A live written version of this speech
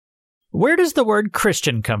Where does the word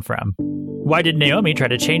Christian come from? Why did Naomi try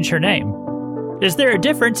to change her name? Is there a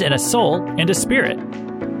difference in a soul and a spirit?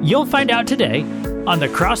 You'll find out today on the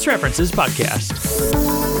Cross References Podcast.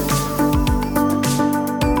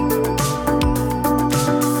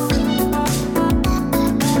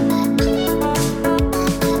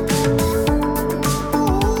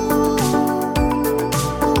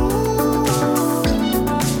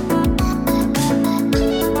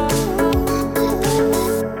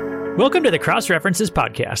 Welcome to the Cross References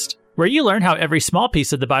Podcast, where you learn how every small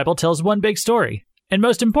piece of the Bible tells one big story, and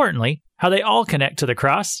most importantly, how they all connect to the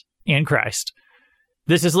cross and Christ.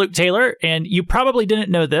 This is Luke Taylor, and you probably didn't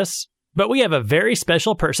know this, but we have a very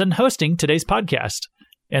special person hosting today's podcast,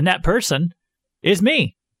 and that person is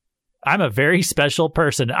me. I'm a very special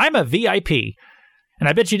person. I'm a VIP, and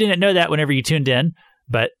I bet you didn't know that whenever you tuned in,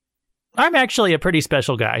 but I'm actually a pretty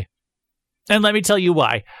special guy. And let me tell you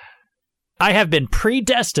why. I have been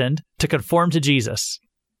predestined to conform to Jesus.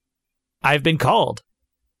 I've been called.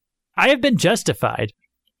 I have been justified.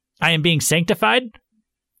 I am being sanctified.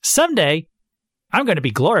 Someday, I'm going to be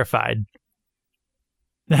glorified.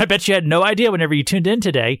 And I bet you had no idea whenever you tuned in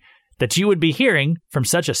today that you would be hearing from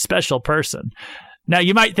such a special person. Now,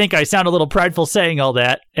 you might think I sound a little prideful saying all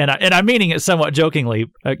that, and I'm meaning it somewhat jokingly,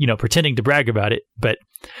 pretending to brag about it. But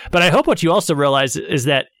I hope what you also realize is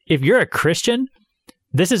that if you're a Christian,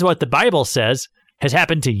 this is what the Bible says has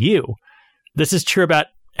happened to you. This is true about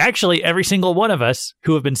actually every single one of us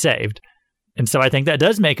who have been saved. And so I think that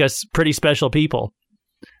does make us pretty special people.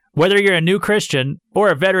 Whether you're a new Christian or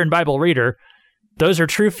a veteran Bible reader, those are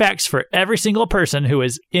true facts for every single person who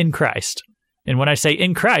is in Christ. And when I say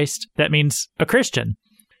in Christ, that means a Christian.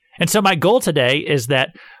 And so my goal today is that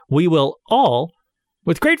we will all,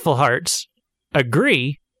 with grateful hearts,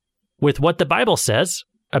 agree with what the Bible says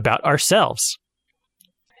about ourselves.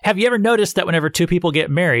 Have you ever noticed that whenever two people get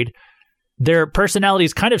married, their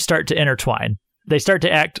personalities kind of start to intertwine? They start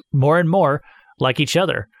to act more and more like each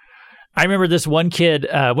other. I remember this one kid,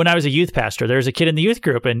 when I was a youth pastor, there was a kid in the youth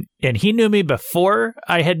group, and he knew me before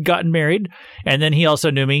I had gotten married, and then he also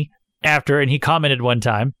knew me after, and he commented one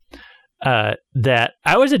time that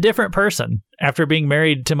I was a different person after being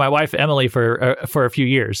married to my wife, Emily, for a few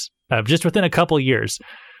years. Just within a couple years,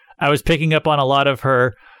 I was picking up on a lot of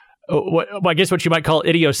her I guess what you might call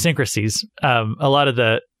idiosyncrasies, a lot of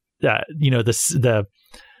the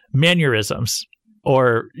mannerisms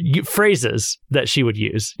or phrases that she would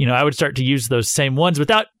use. I would start to use those same ones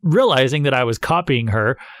without realizing that I was copying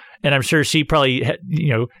her. And I'm sure she probably,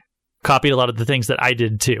 copied a lot of the things that I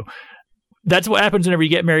did too. That's what happens whenever you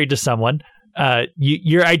get married to someone.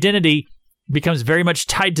 Your identity becomes very much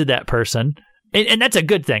tied to that person. And that's a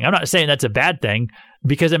good thing. I'm not saying that's a bad thing,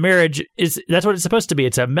 because a marriage that's what it's supposed to be.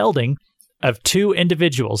 It's a melding of two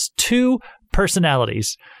individuals, two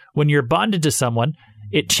personalities. When you're bonded to someone,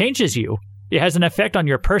 it changes you. It has an effect on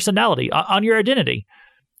your personality, on your identity.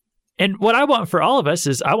 And what I want for all of us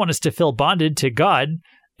is I want us to feel bonded to God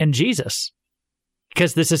and Jesus,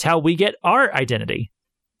 because this is how we get our identity.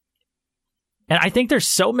 And I think there's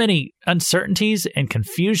so many uncertainties and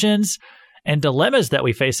confusions and dilemmas that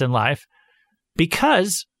we face in life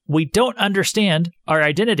because we don't understand our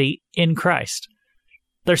identity in Christ.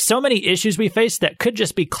 There's so many issues we face that could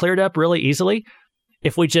just be cleared up really easily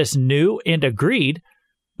if we just knew and agreed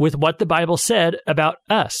with what the Bible said about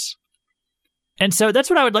us. And so that's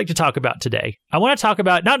what I would like to talk about today. I want to talk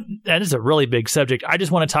about, that is a really big subject. I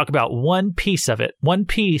just want to talk about one piece of it, one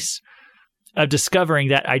piece of discovering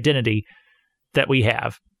that identity that we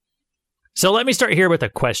have. So let me start here with a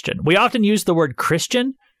question. We often use the word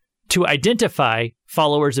Christian to identify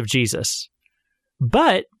followers of Jesus.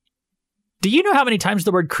 But do you know how many times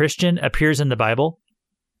the word Christian appears in the Bible?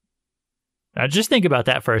 Now just think about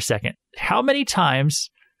that for a second. How many times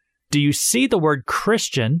do you see the word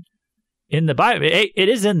Christian in the Bible? It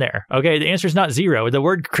is in there. Okay, the answer is not zero. The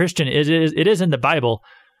word Christian it is in the Bible.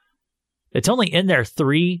 It's only in there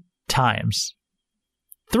 3 times.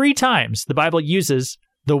 3 times the Bible uses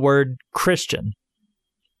the word Christian.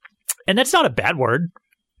 And that's not a bad word.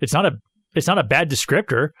 It's not a bad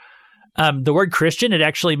descriptor. The word Christian, it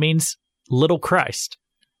actually means little Christ.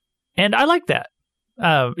 And I like that.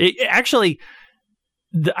 I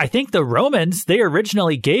think the Romans, they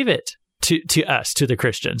originally gave it to us, to the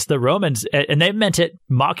Christians. The Romans, and they meant it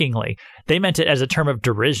mockingly. They meant it as a term of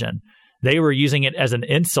derision. They were using it as an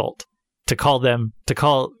insult to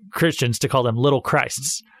call Christians little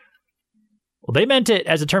Christs. Well, they meant it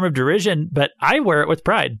as a term of derision, but I wear it with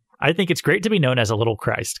pride. I think it's great to be known as a little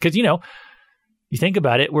Christ because, you think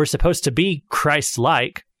about it, we're supposed to be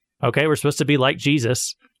Christ-like, okay? We're supposed to be like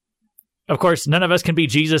Jesus. Of course, none of us can be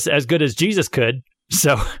Jesus as good as Jesus could,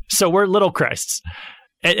 So we're little Christs.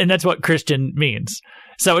 And that's what Christian means.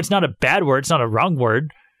 So it's not a bad word. It's not a wrong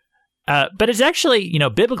word. But it's actually,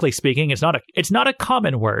 biblically speaking, it's not a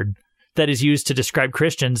common word that is used to describe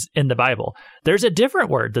Christians in the Bible. There's a different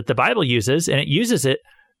word that the Bible uses, and it uses it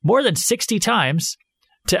more than 60 times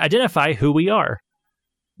to identify who we are.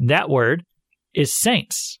 That word is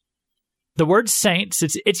saints. The word saints,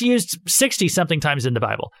 it's used 60-something times in the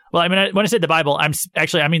Bible. Well, I mean, when I say the Bible,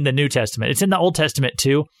 I mean the New Testament. It's in the Old Testament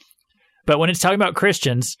too. But when it's talking about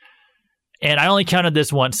Christians, and I only counted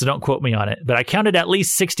this once, so don't quote me on it, but I counted at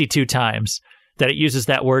least 62 times that it uses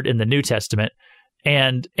that word in the New Testament.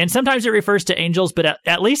 And sometimes it refers to angels, but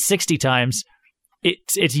at least 60 times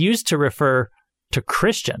it's used to refer to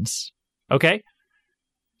Christians. Okay?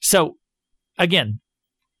 So, again,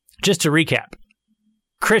 just to recap,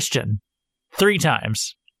 Christian, 3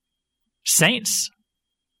 times. Saints,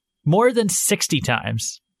 more than 60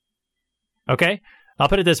 times. Okay? I'll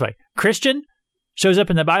put it this way. Christian shows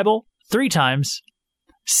up in the Bible 3 times.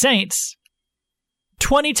 Saints,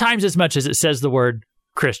 20 times as much as it says the word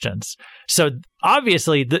Christians. So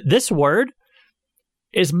obviously, this word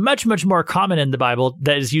is much, much more common in the Bible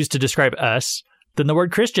that is used to describe us than the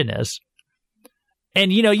word Christian is.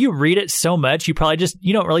 And, you read it so much, you probably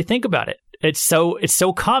you don't really think about it. It's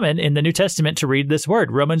so common in the New Testament to read this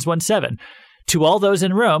word, Romans 1:7. To all those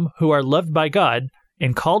in Rome who are loved by God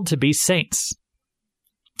and called to be saints.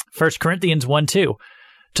 1 Corinthians 1:2.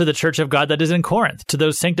 To the church of God that is in Corinth, to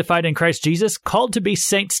those sanctified in Christ Jesus, called to be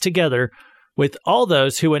saints together with all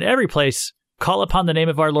those who in every place call upon the name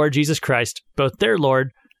of our Lord Jesus Christ, both their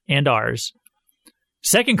Lord and ours.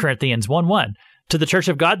 2 Corinthians 1:1. To the church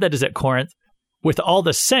of God that is at Corinth, with all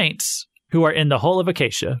the saints who are in the whole of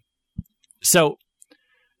Achaia. So,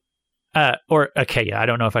 or Achaia, I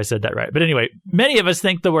don't know if I said that right. But anyway, many of us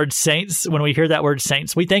think the word saints, when we hear that word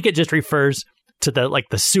saints, we think it just refers to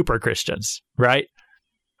the super Christians, right?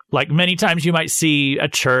 Like many times you might see a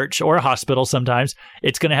church or a hospital sometimes,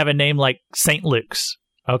 it's going to have a name like St. Luke's,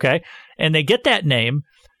 okay? And they get that name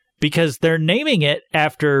because they're naming it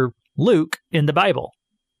after Luke in the Bible.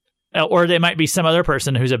 Or they might be some other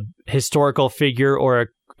person who's a historical figure or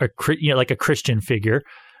like a Christian figure,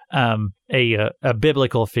 a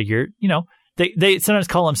biblical figure. They sometimes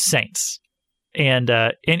call them saints. And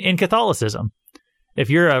in Catholicism, if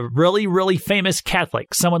you're a really, really famous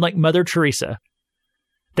Catholic, someone like Mother Teresa,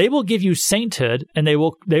 they will give you sainthood, and they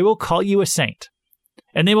will call you a saint,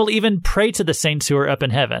 and they will even pray to the saints who are up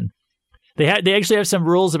in heaven. They actually have some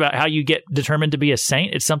rules about how you get determined to be a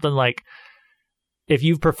saint. It's something like if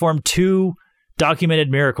you've performed 2 documented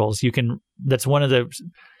miracles, that's one of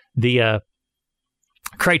the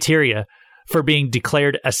criteria for being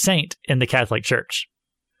declared a saint in the Catholic Church.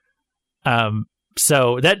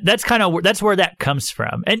 So that's where that comes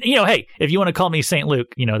from. And hey, if you want to call me Saint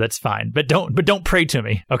Luke, that's fine. But don't pray to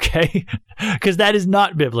me, okay? Because that is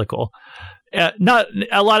not biblical. Not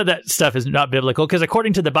a lot of that stuff is not biblical. Because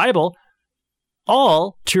according to the Bible,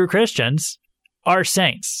 all true Christians are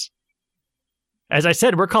saints. As I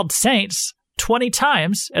said, we're called saints 20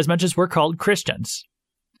 times as much as we're called Christians.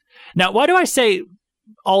 Now, why do I say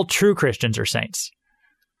all true Christians are saints?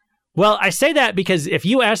 Well, I say that because if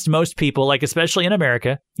you asked most people, like especially in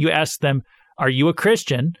America, you ask them, are you a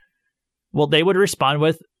Christian? Well, they would respond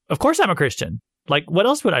with, of course I'm a Christian. Like, what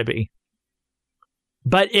else would I be?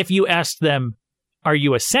 But if you asked them, are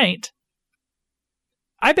you a saint?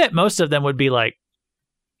 I bet most of them would be like,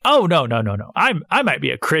 oh, no. I might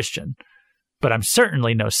be a Christian, but I'm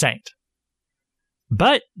certainly no saint.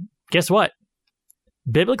 But guess what?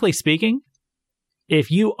 Biblically speaking, if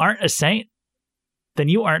you aren't a saint, then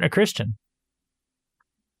you aren't a Christian.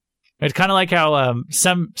 It's kind of like how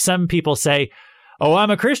some people say, oh,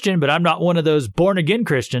 I'm a Christian, but I'm not one of those born-again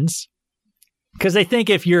Christians. Because they think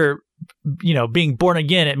if you're, being born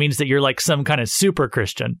again, it means that you're like some kind of super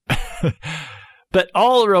Christian. But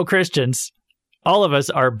all real Christians, all of us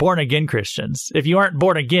are born-again Christians. If you aren't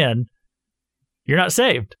born again, you're not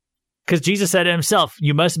saved. Because Jesus said it himself,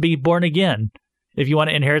 you must be born again if you want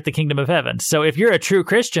to inherit the kingdom of heaven. So if you're a true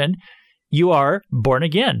Christian, you are born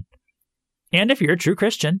again. And if you're a true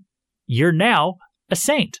Christian, you're now a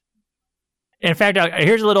saint. In fact,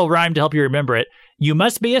 here's a little rhyme to help you remember it. You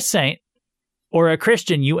must be a saint, or a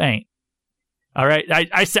Christian you ain't. All right?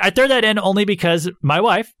 I throw that in only because my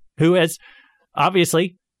wife, who has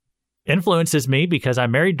obviously influences me because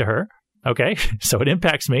I'm married to her, okay? So it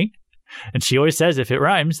impacts me. And she always says, if it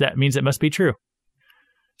rhymes, that means it must be true.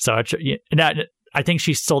 So I think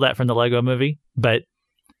she stole that from the Lego movie, but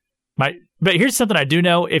here's something I do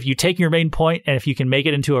know. If you take your main point and if you can make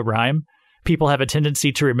it into a rhyme, people have a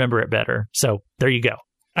tendency to remember it better. So there you go.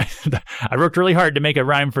 I worked really hard to make a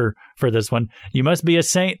rhyme for this one. You must be a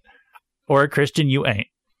saint or a Christian you ain't.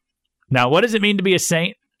 Now, what does it mean to be a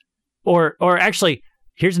saint? Or actually,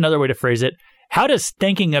 here's another way to phrase it. How does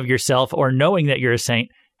thinking of yourself or knowing that you're a saint,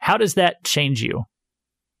 how does that change you?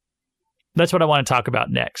 That's what I want to talk about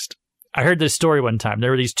next. I heard this story one time.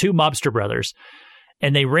 There were these two mobster brothers,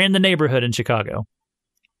 and they ran the neighborhood in Chicago.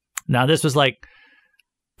 Now, this was like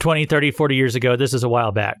 20, 30, 40 years ago. This is a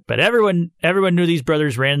while back. But everyone knew these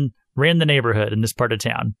brothers ran the neighborhood in this part of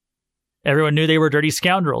town. Everyone knew they were dirty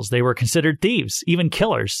scoundrels. They were considered thieves, even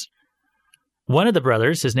killers. One of the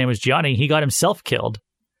brothers, his name was Johnny, he got himself killed.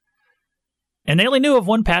 And they only knew of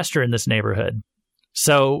one pastor in this neighborhood.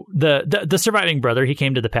 So the surviving brother, he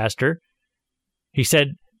came to the pastor. He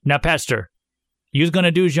said, "Now, pastor, you's going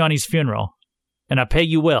to do Johnny's funeral, and I pay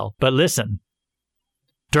you well. But listen,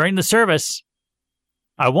 during the service,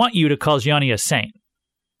 I want you to call Johnny a saint.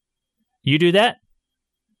 You do that,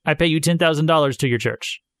 I pay you $10,000 to your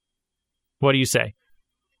church. What do you say?"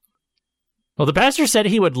 Well, the pastor said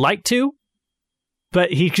he would like to,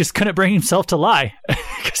 but he just couldn't bring himself to lie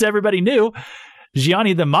because everybody knew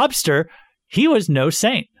Johnny the mobster, he was no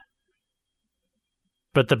saint.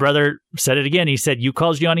 But the brother said it again. He said, "You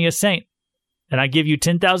call Johnny a saint, and I give you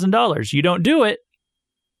 $10,000. You don't do it,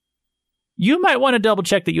 you might want to double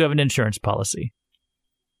check that you have an insurance policy."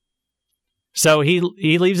 So he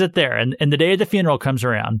leaves it there, and the day of the funeral comes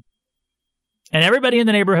around, and everybody in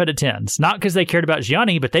the neighborhood attends, not because they cared about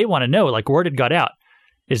Johnny, but they want to know, like, word had got out.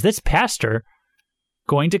 Is this pastor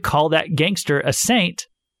going to call that gangster a saint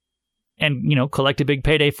and, collect a big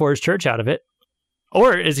payday for his church out of it?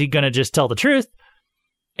 Or is he going to just tell the truth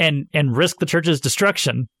and risk the church's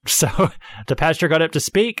destruction? So the pastor got up to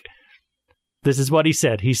speak. This is what he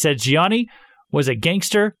said. He said, Johnny was a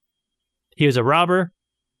gangster. He was a robber.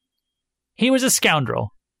 He was a scoundrel.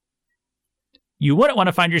 You wouldn't want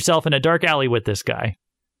to find yourself in a dark alley with this guy.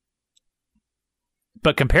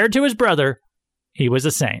 But compared to his brother, he was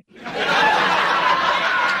a saint.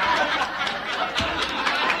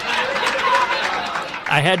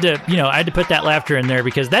 I had to put that laughter in there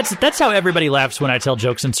because that's how everybody laughs when I tell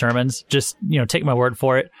jokes in sermons. Just, take my word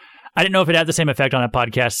for it. I didn't know if it had the same effect on a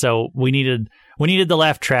podcast, so we needed the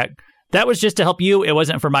laugh track. That was just to help you. It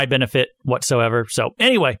wasn't for my benefit whatsoever. So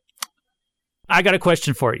anyway, I got a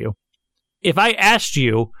question for you. If I asked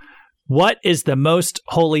you, what is the most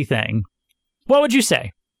holy thing? What would you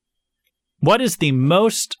say? What is the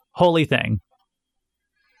most holy thing?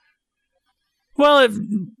 Well,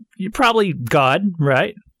 probably God,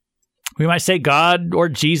 right? We might say God or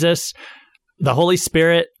Jesus, the Holy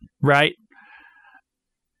Spirit, right?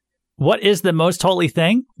 What is the most holy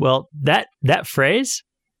thing? Well, that phrase,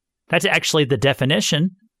 that's actually the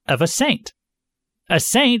definition of a saint. A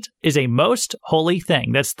saint is a most holy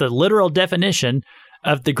thing. That's the literal definition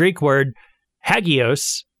of the Greek word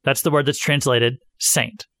hagios. That's the word that's translated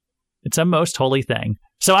saint. It's a most holy thing.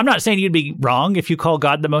 So I'm not saying you'd be wrong if you call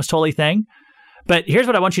God the most holy thing, but here's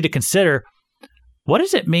what I want you to consider. What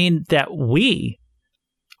does it mean that we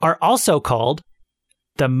are also called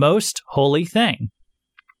the most holy thing?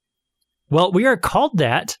 Well, we are called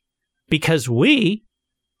that because we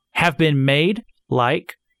have been made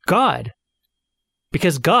like God.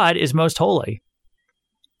 Because God is most holy.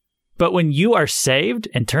 But when you are saved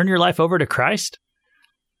and turn your life over to Christ,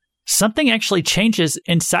 something actually changes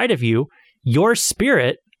inside of you. Your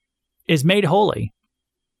spirit is made holy.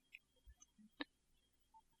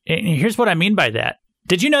 And here's what I mean by that.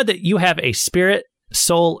 Did you know that you have a spirit,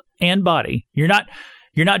 soul, and body? You're not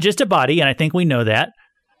just a body, and I think we know that.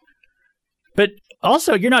 But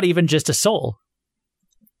also, you're not even just a soul.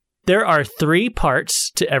 There are 3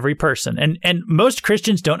 parts to every person. And most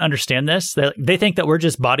Christians don't understand this. They think that we're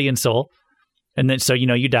just body and soul. And then, so,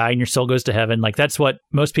 you die and your soul goes to heaven. Like, that's what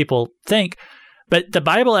most people think. But the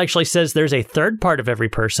Bible actually says there's a 3rd part of every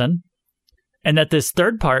person. And that this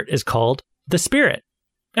 3rd part is called the Spirit.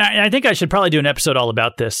 And I think I should probably do an episode all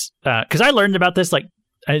about this. Because I learned about this like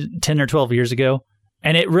 10 or 12 years ago.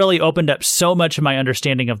 And it really opened up so much of my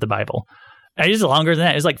understanding of the Bible. It was longer than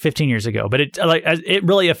that. It was like 15 years ago, but it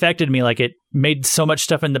really affected me. Like, it made so much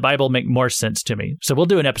stuff in the Bible make more sense to me. So we'll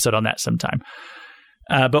do an episode on that sometime.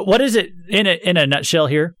 But what is it in a nutshell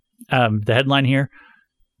here? The headline here.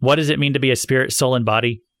 What does it mean to be a spirit, soul, and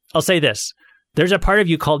body? I'll say this. There's a part of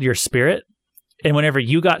you called your spirit. And whenever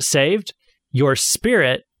you got saved, your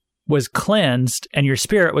spirit was cleansed and your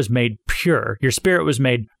spirit was made pure. Your spirit was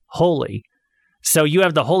made holy. So you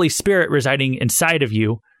have the Holy Spirit residing inside of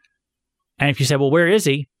you. And if you say, well, where is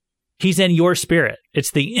he? He's in your spirit.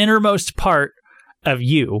 It's the innermost part of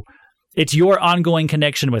you. It's your ongoing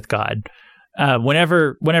connection with God.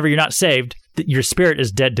 Whenever you're not saved, your spirit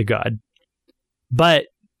is dead to God. But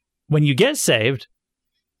when you get saved,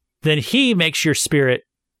 then he makes your spirit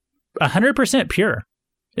 100% pure.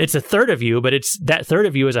 It's a third of you, but that third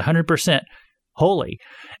of you is 100% holy.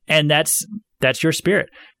 And that's your spirit.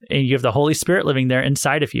 And you have the Holy Spirit living there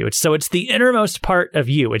inside of you. It's the innermost part of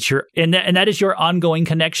you. And that is your ongoing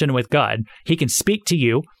connection with God. He can speak to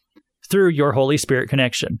you through your Holy Spirit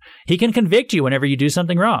connection. He can convict you whenever you do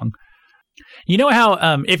something wrong. You know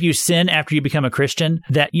how if you sin after you become a Christian,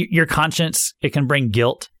 that your conscience, it can bring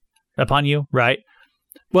guilt upon you, right?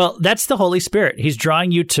 Well, that's the Holy Spirit. He's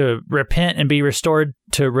drawing you to repent and be restored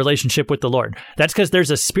to relationship with the Lord. That's because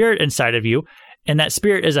there's a spirit inside of you, and that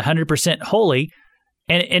spirit is 100% holy,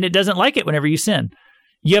 and it doesn't like it whenever you sin.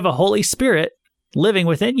 You have a Holy Spirit living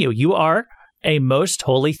within you. You are a most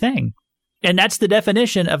holy thing. And that's the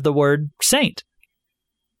definition of the word saint.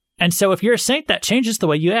 And so if you're a saint, that changes the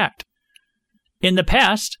way you act. In the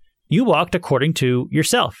past, you walked according to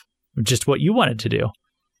yourself, just what you wanted to do.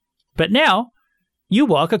 But now, you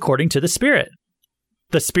walk according to the Spirit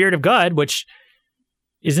of God, which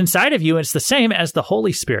is inside of you, and it's the same as the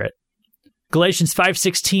Holy Spirit. Galatians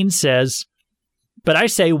 5:16 says, "But I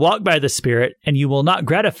say, walk by the Spirit, and you will not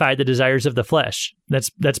gratify the desires of the flesh."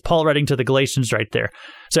 That's Paul writing to the Galatians right there.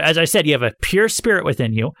 So as I said, you have a pure spirit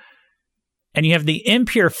within you, and you have the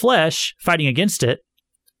impure flesh fighting against it.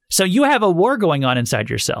 So you have a war going on inside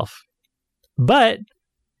yourself. But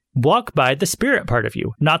walk by the Spirit part of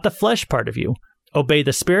you, not the flesh part of you. Obey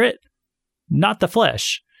the Spirit, not the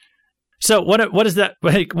flesh. So what is that?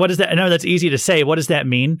 What is that? I know that's easy to say. What does that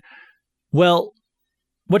mean? Well,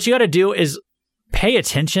 what you got to do is pay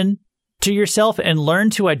attention to yourself and learn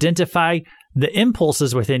to identify the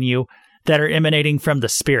impulses within you that are emanating from the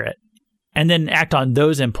Spirit, and then act on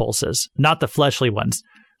those impulses, not the fleshly ones.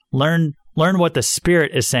 Learn what the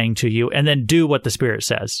Spirit is saying to you, and then do what the Spirit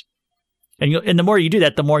says. And the more you do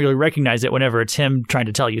that, the more you'll recognize it whenever it's Him trying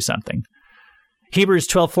to tell you something. Hebrews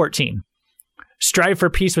 12:14. Strive for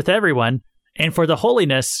peace with everyone, and for the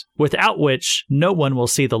holiness without which no one will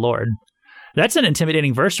see the Lord. That's an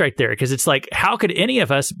intimidating verse right there, because it's like, how could any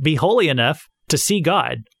of us be holy enough to see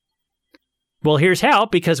God? Well, here's how,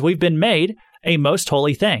 because we've been made a most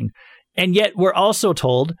holy thing. And yet we're also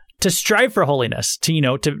told to strive for holiness,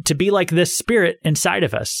 to be like this Spirit inside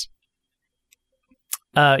of us.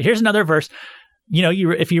 Here's another verse.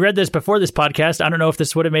 If you read this before this podcast, I don't know if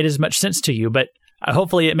this would have made as much sense to you, but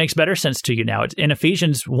hopefully it makes better sense to you now. It's in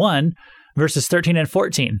Ephesians 1, verses 13 and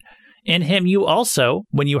 14. In him you also,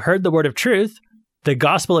 when you heard the word of truth, the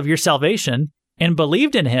gospel of your salvation, and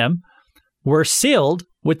believed in him, were sealed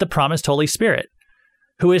with the promised Holy Spirit,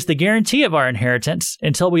 who is the guarantee of our inheritance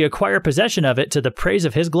until we acquire possession of it to the praise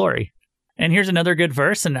of his glory. And here's another good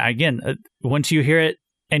verse. And again, once you hear it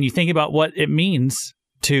and you think about what it means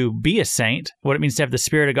to be a saint, what it means to have the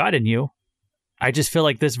Spirit of God in you, I just feel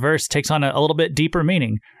like this verse takes on a little bit deeper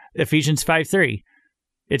meaning. Ephesians 5:3.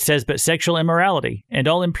 It says, "But sexual immorality and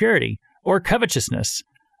all impurity or covetousness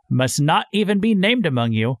must not even be named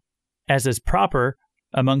among you, as is proper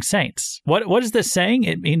among saints." What is this saying?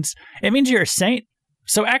 It means you're a saint,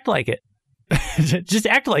 so act like it. Just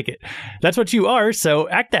act like it. That's what you are, so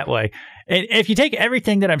act that way. And if you take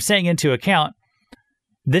everything that I'm saying into account,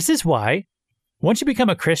 this is why, once you become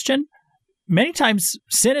a Christian, many times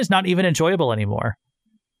sin is not even enjoyable anymore.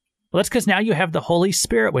 Well, that's because now you have the Holy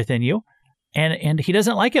Spirit within you, and he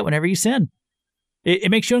doesn't like it whenever you sin.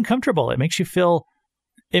 It makes you uncomfortable. It makes you feel,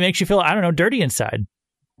 I don't know, dirty inside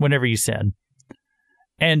whenever you sin.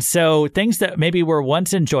 And so things that maybe were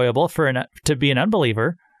once enjoyable to be an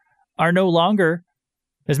unbeliever are no longer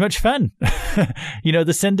as much fun.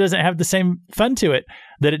 The sin doesn't have the same fun to it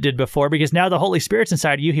that it did before, because now the Holy Spirit's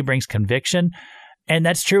inside of you. He brings conviction. And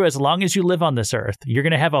that's true as long as you live on this earth. You're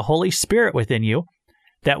going to have a Holy Spirit within you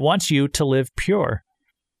that wants you to live pure.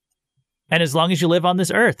 And as long as you live on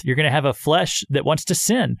this earth, you're going to have a flesh that wants to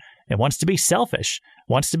sin and wants to be selfish,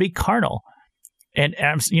 wants to be carnal. And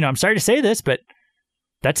I'm sorry to say this, but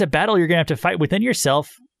that's a battle you're going to have to fight within yourself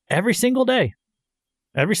every single day.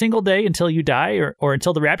 Every single day until you die or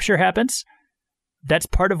until the rapture happens. That's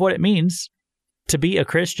part of what it means to be a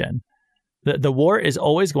Christian. The war is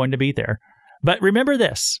always going to be there. But remember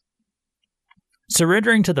this,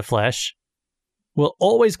 surrendering to the flesh will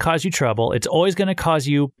always cause you trouble. It's always going to cause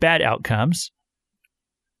you bad outcomes.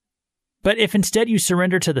 But if instead you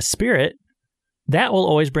surrender to the Spirit, that will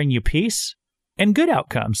always bring you peace and good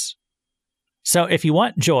outcomes. So if you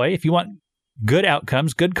want joy, if you want good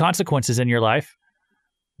outcomes, good consequences in your life,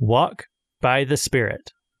 walk by the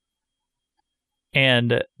Spirit.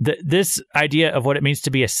 And this idea of what it means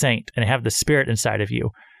to be a saint and have the Spirit inside of you,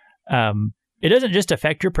 it doesn't just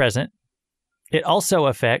affect your present. it also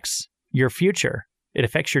affects your future. It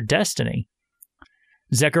affects your destiny.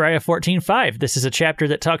 Zechariah 14:5. This is a chapter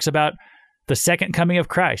that talks about the second coming of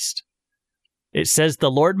Christ. It says,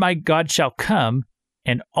 "The Lord my God shall come,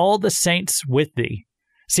 and all the saints with thee."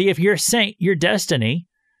 See, if you're a saint, your destiny,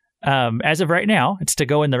 as of right now, it's to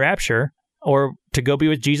go in the rapture or to go be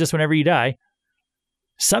with Jesus whenever you die.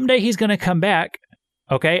 Someday he's going to come back,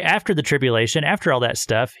 okay, after the tribulation, after all that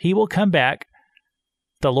stuff, he will come back.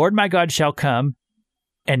 The Lord my God shall come,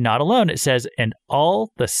 and not alone, it says, and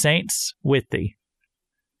all the saints with thee.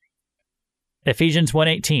 Ephesians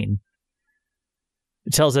 1:18.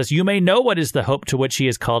 It tells us, "You may know what is the hope to which he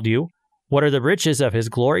has called you, what are the riches of his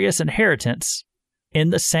glorious inheritance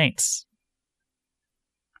in the saints."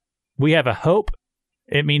 We have a hope.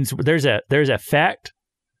 It means there's a fact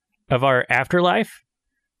of our afterlife,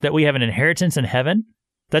 that we have an inheritance in heaven.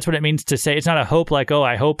 That's what it means to say. It's not a hope like, oh,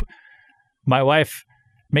 I hope my wife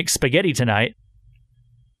makes spaghetti tonight.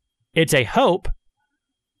 It's a hope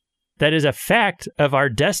that is a fact of our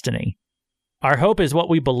destiny. Our hope is what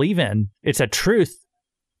we believe in. It's a truth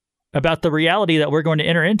about the reality that we're going to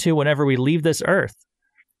enter into whenever we leave this earth.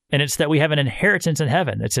 And it's that we have an inheritance in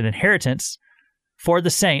heaven. It's an inheritance for the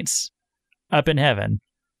saints up in heaven.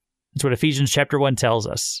 That's what Ephesians chapter 1 tells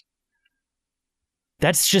us.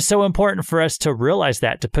 That's just so important for us to realize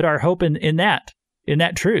that, to put our hope in that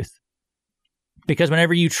truth. Because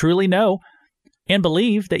whenever you truly know and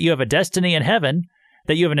believe that you have a destiny in heaven,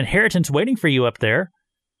 that you have an inheritance waiting for you up there,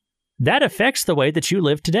 that affects the way that you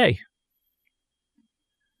live today.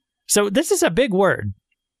 So this is a big word.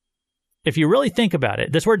 If you really think about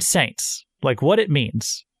it, this word saints, like what it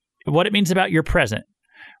means about your present,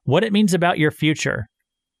 what it means about your future,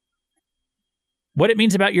 what it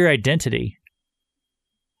means about your identity,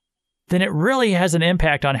 then it really has an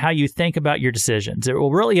impact on how you think about your decisions. It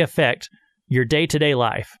will really affect your day-to-day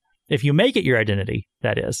life. If you make it your identity,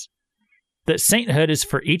 that is. That sainthood is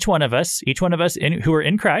for each one of us who are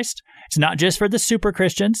in Christ. It's not just for the super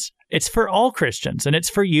Christians. It's for all Christians, and it's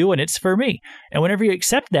for you, and it's for me. And whenever you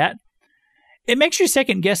accept that, it makes you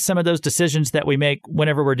second guess some of those decisions that we make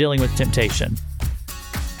whenever we're dealing with temptation.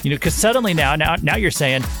 Because suddenly now you're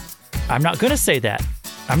saying, I'm not going to say that.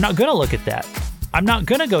 I'm not going to look at that. I'm not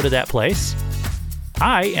going to go to that place.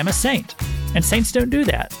 I am a saint, and saints don't do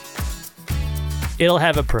that. It'll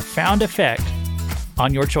have a profound effect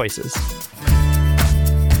on your choices.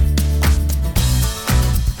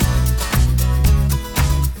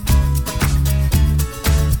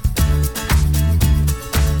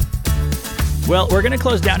 Well, we're going to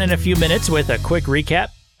close down in a few minutes with a quick recap.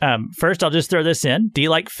 First, I'll just throw this in. Do you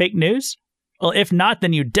like fake news? Well, if not,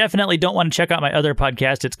 then you definitely don't want to check out my other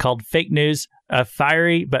podcast. It's called Fake News, a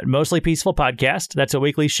fiery but mostly peaceful podcast. That's a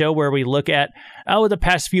weekly show where we look at the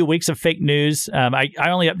past few weeks of fake news. I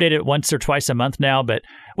only update it once or twice a month now, but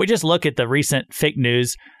we just look at the recent fake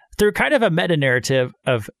news through kind of a meta-narrative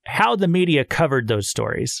of how the media covered those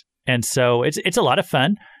stories. And so it's a lot of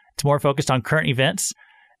fun. It's more focused on current events.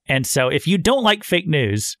 And so if you don't like fake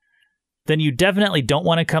news, then you definitely don't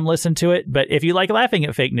want to come listen to it. But if you like laughing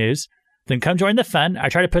at fake news, then come join the fun. I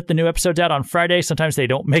try to put the new episodes out on Friday. Sometimes they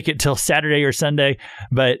don't make it till Saturday or Sunday.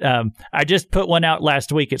 But I just put one out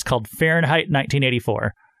last week. It's called Fahrenheit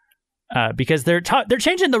 1984 because they're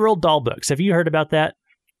changing the Roald Dahl books. Have you heard about that?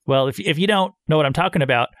 Well, if you don't know what I'm talking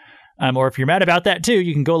about, or if you're mad about that too,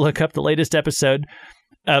 you can go look up the latest episode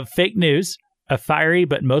of Fake News, a fiery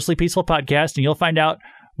but mostly peaceful podcast, and you'll find out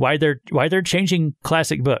why they're changing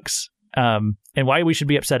classic books and why we should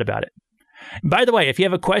be upset about it. By the way, if you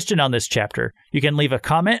have a question on this chapter, you can leave a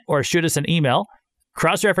comment or shoot us an email,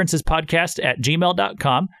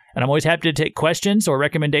 crossreferencespodcast@gmail.com. And I'm always happy to take questions or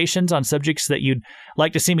recommendations on subjects that you'd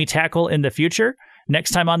like to see me tackle in the future. Next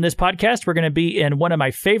time on this podcast, we're going to be in one of my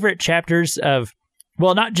favorite chapters of,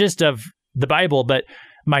 well, not just of the Bible, but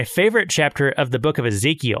my favorite chapter of the book of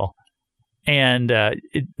Ezekiel. And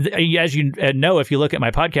as you know, if you look at my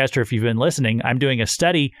podcast or if you've been listening, I'm doing a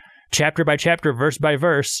study chapter by chapter, verse by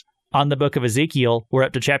verse on the book of Ezekiel. We're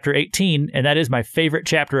up to chapter 18, and that is my favorite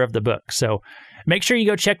chapter of the book. So make sure you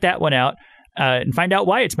go check that one out and find out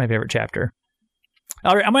why it's my favorite chapter.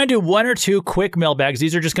 All right, I'm going to do one or two quick mailbags.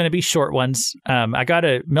 These are just going to be short ones. I got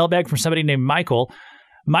a mailbag from somebody named Michael.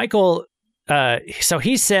 Michael, so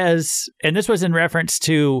he says, and this was in reference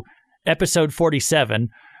to episode 47,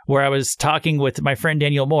 where I was talking with my friend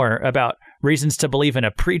Daniel Moore about reasons to believe in a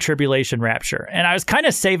pre-tribulation rapture. And I was kind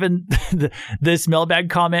of saving this mailbag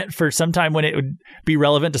comment for some time when it would be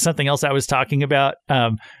relevant to something else I was talking about.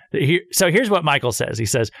 So here's what Michael says. He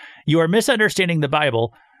says, "You are misunderstanding the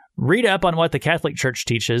Bible. Read up on what the Catholic Church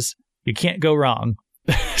teaches. You can't go wrong.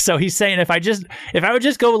 So he's saying if I would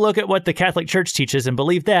just go look at what the Catholic Church teaches and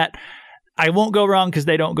believe that, I won't go wrong because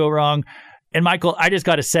they don't go wrong. And Michael, I just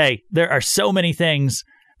got to say, there are so many things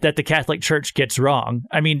that the Catholic Church gets wrong.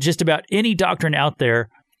 I mean, just about any doctrine out there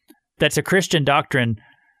that's a Christian doctrine,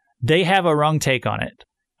 they have a wrong take on it.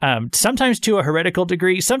 Sometimes to a heretical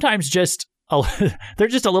degree, sometimes they're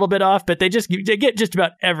just a little bit off, but they get just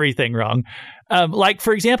about everything wrong. Like,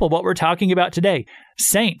 for example, what we're talking about today,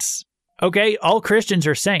 saints. Okay, all Christians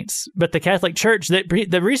are saints, but the Catholic Church,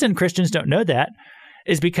 the reason Christians don't know that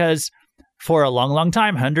is because for a long, long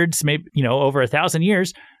time, hundreds, maybe, over 1,000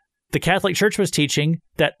 years, the Catholic Church was teaching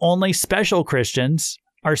that only special Christians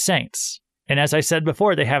are saints. And as I said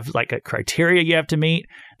before, they have like a criteria you have to meet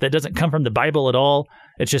that doesn't come from the Bible at all.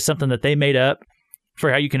 It's just something that they made up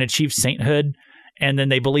for how you can achieve sainthood. And then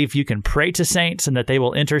they believe you can pray to saints and that they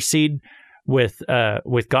will intercede with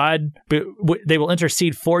God. They will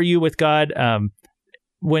intercede for you with God.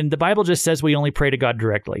 When the Bible just says we only pray to God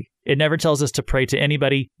directly, it never tells us to pray to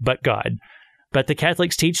anybody but God. But the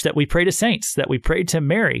Catholics teach that we pray to saints, that we pray to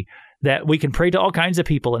Mary, that we can pray to all kinds of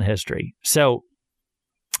people in history. So,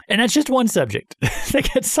 and that's just one subject. They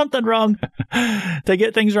get something wrong. They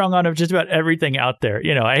get things wrong on just about everything out there.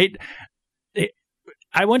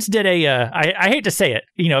 I once did I hate to say it,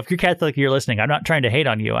 if you're Catholic, you're listening, I'm not trying to hate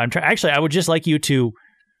on you. Actually, I would just like you to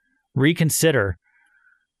reconsider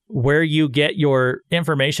where you get your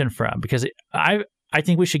information from, because I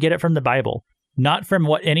think we should get it from the Bible, not from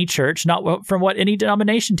what any church, not from what any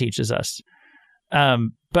denomination teaches us.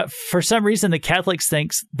 But for some reason, the Catholics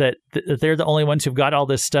think that they're the only ones who've got all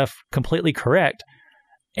this stuff completely correct.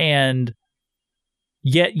 And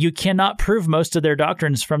yet you cannot prove most of their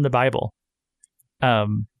doctrines from the Bible. I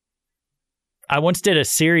once did a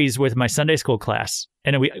series with my Sunday school class,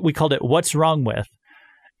 and we called it What's Wrong With?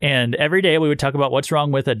 And every day we would talk about what's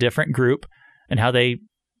wrong with a different group and how they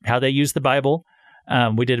use the Bible.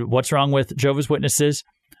 We did what's wrong with Jehovah's Witnesses,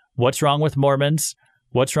 what's wrong with Mormons,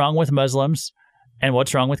 what's wrong with Muslims, and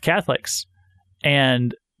what's wrong with Catholics.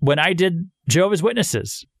 And when I did Jehovah's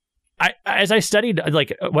Witnesses, as I studied,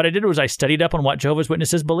 what I did was I studied up on what Jehovah's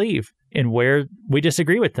Witnesses believe and where we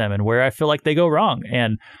disagree with them and where I feel like they go wrong.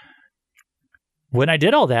 And when I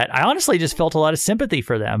did all that, I honestly just felt a lot of sympathy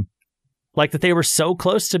for them, like that they were so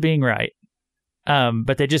close to being right.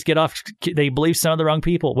 But they just they believe some of the wrong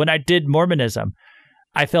people. When I did Mormonism,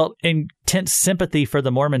 I felt intense sympathy for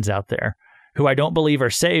the Mormons out there who I don't believe are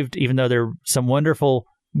saved, even though they're some wonderful,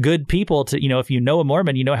 good people to, if you know a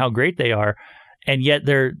Mormon, you know how great they are. And yet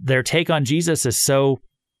their take on Jesus is so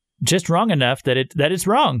just wrong enough that it's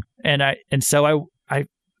wrong. So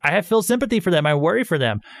I feel sympathy for them. I worry for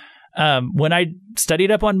them. When I studied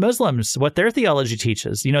up on Muslims, what their theology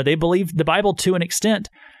teaches, they believe the Bible to an extent,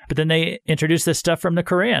 but then they introduce this stuff from the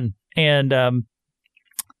Quran. And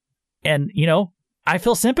I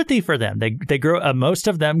feel sympathy for them. They grow. Most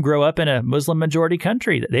of them grow up in a Muslim majority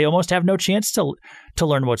country. They almost have no chance to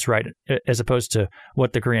learn what's right, as opposed to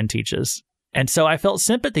what the Quran teaches. And so I felt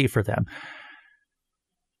sympathy for them.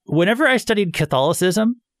 Whenever I studied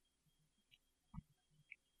Catholicism,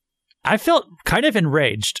 I felt kind of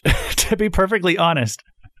enraged, to be perfectly honest,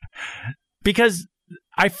 because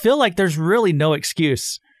I feel like there's really no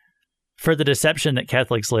excuse for the deception that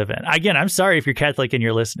Catholics live in. Again, I'm sorry if you're Catholic and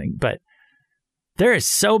you're listening, but there is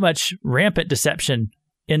so much rampant deception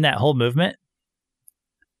in that whole movement.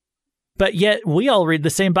 But yet we all read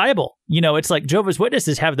the same Bible. It's like Jehovah's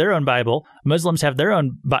Witnesses have their own Bible. Muslims have their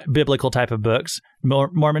own biblical type of books.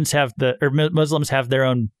 Muslims have their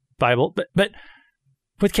own Bible. But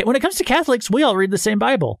when it comes to Catholics, we all read the same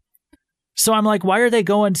Bible. So I'm like, why are they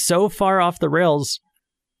going so far off the rails?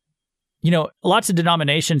 Lots of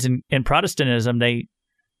denominations in Protestantism, they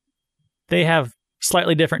have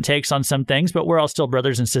slightly different takes on some things, but we're all still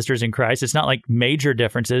brothers and sisters in Christ. It's not like major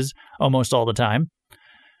differences almost all the time.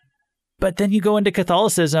 But then you go into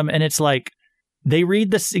Catholicism and it's like they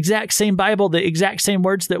read the exact same Bible, the exact same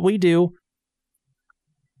words that we do,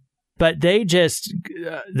 but they just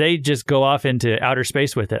go off into outer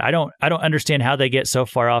space with it. I don't understand how they get so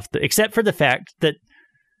far off, except for the fact that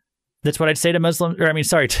that's what I'd say to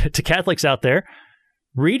to Catholics out there.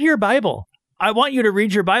 Read your Bible. I want you to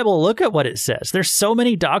read your Bible. Look at what it says. There's so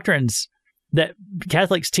many doctrines that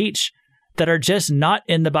Catholics teach that are just not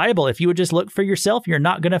in the Bible. If you would just look for yourself, you're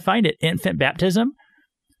not going to find it. Infant baptism,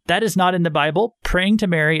 that is not in the Bible. Praying to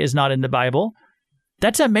Mary is not in the Bible.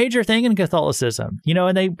 That's a major thing in Catholicism.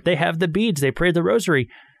 And they have the beads. They pray the rosary.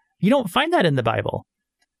 You don't find that in the Bible.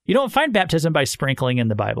 You don't find baptism by sprinkling in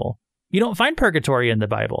the Bible. You don't find purgatory in the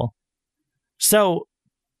Bible. So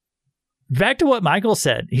back to what Michael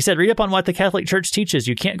said. He said, read up on what the Catholic Church teaches.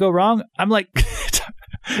 You can't go wrong. I'm like,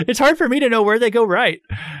 It's hard for me to know where they go right.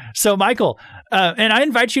 So, Michael, and I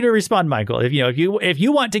invite you to respond, Michael. If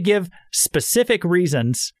you want to give specific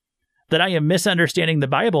reasons that I am misunderstanding the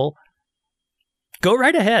Bible, go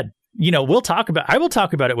right ahead. I will talk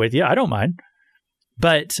about it with you. I don't mind.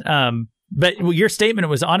 But your statement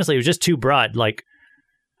was honestly, it was just too broad. Like,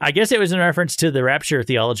 I guess it was in reference to the rapture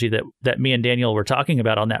theology that me and Daniel were talking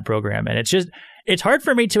about on that program. And it's hard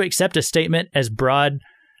for me to accept a statement as broad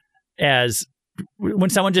as when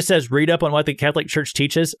someone just says, read up on what the Catholic Church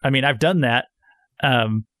teaches. I mean, I've done that.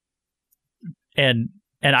 And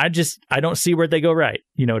I don't see where they go right,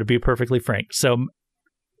 to be perfectly frank. So,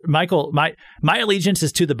 Michael, my allegiance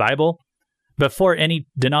is to the Bible before any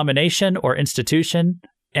denomination or institution.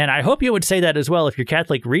 And I hope you would say that as well. If you're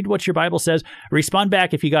Catholic, read what your Bible says. Respond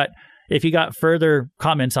back if you got further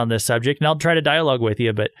comments on this subject, and I'll try to dialogue with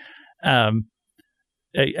you. But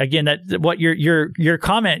again, your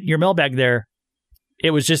comment, your mailbag there,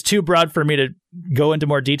 it was just too broad for me to go into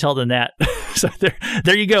more detail than that. So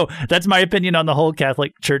there you go. That's my opinion on the whole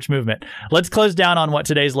Catholic Church movement. Let's close down on what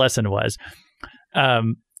today's lesson was.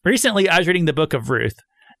 Recently, I was reading the book of Ruth,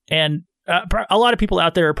 and a lot of people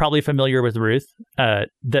out there are probably familiar with Ruth,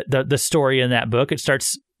 the story in that book. It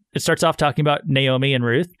starts off talking about Naomi and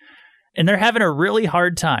Ruth, and they're having a really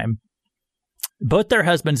hard time. Both their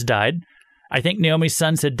husbands died. I think Naomi's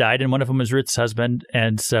sons had died, and one of them was Ruth's husband.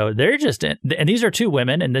 And so they're and these are two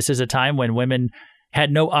women, and this is a time when women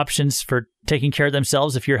had no options for taking care of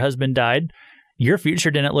themselves. If your husband died, your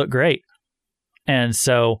future didn't look great. And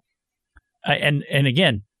so, and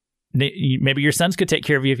again, maybe your sons could take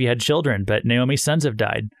care of you if you had children, but Naomi's sons have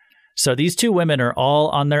died. So these two women are all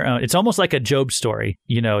on their own. It's almost like a Job story.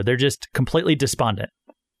 They're just completely despondent.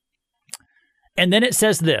 And then it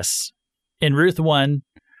says this in Ruth 1,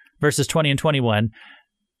 verses 20 and 21.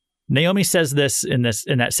 Naomi says this in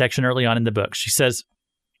that section early on in the book. She says,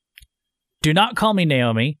 "Do not call me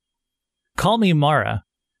Naomi, call me Mara,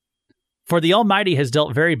 for the Almighty has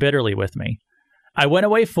dealt very bitterly with me. I went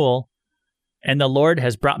away full, and the Lord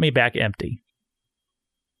has brought me back empty."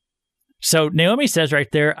 So Naomi says right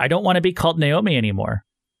there, I don't want to be called Naomi anymore.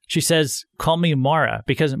 She says, call me Mara,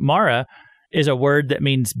 because Mara is a word that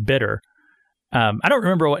means bitter. I don't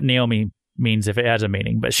remember what Naomi means, if it has a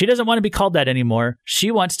meaning, but she doesn't want to be called that anymore.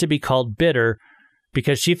 She wants to be called bitter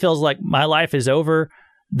because she feels like my life is over.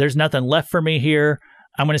 There's nothing left for me here.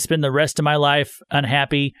 I'm going to spend the rest of my life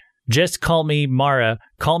unhappy. Just call me Mara.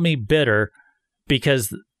 Call me bitter,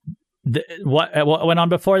 because what went on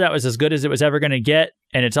before that was as good as it was ever going to get,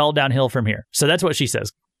 and it's all downhill from here. So that's what she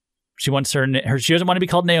says. She wants she doesn't want to be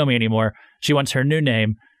called Naomi anymore. She wants her new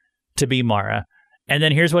name to be Mara. And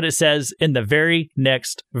then here's what it says in the very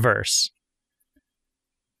next verse.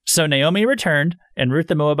 So Naomi returned, and Ruth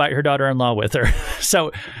the Moabite, her daughter-in-law, with her.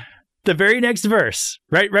 So the very next verse,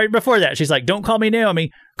 right before that, she's like, don't call me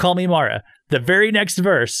Naomi, call me Mara. The very next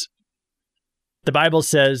verse, the Bible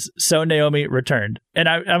says, so Naomi returned. And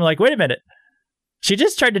I'm like, wait a minute. She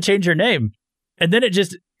just tried to change her name. And then it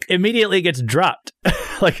just immediately gets dropped.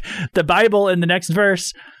 Like the Bible in the next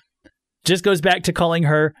verse just goes back to calling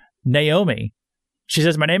her Naomi. She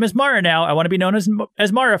says, my name is Mara now. I want to be known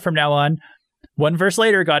as Mara from now on. One verse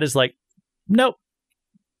later, God is like, nope,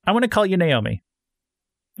 I want to call you Naomi.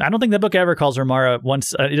 I don't think the book ever calls her Mara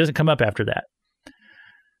once. It doesn't come up after that.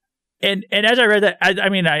 And as I read that, I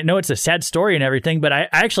mean, I know it's a sad story and everything, but I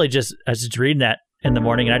was just reading that in the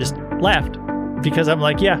morning, and I just laughed because I'm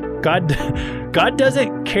like, yeah, God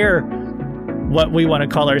doesn't care what we want to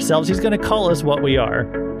call ourselves. He's going to call us what we are.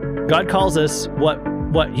 God calls us what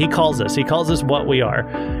he calls us. He calls us what we are.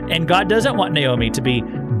 And God doesn't want Naomi to be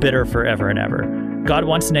bitter forever and ever. God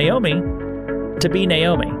wants Naomi to be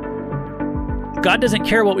Naomi. God doesn't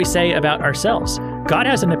care what we say about ourselves. God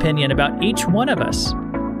has an opinion about each one of us.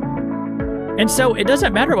 And so it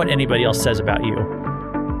doesn't matter what anybody else says about you.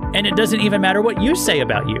 And it doesn't even matter what you say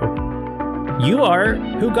about you. You are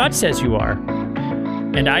who God says you are.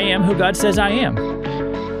 And I am who God says I am.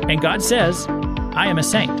 And God says, I am a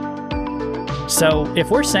saint. So if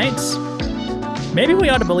we're saints, maybe we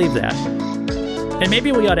ought to believe that. And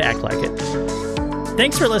maybe we ought to act like it.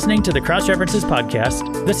 Thanks for listening to the Cross References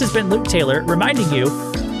podcast. This has been Luke Taylor reminding you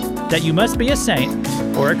that you must be a saint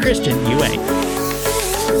or a Christian you ain't.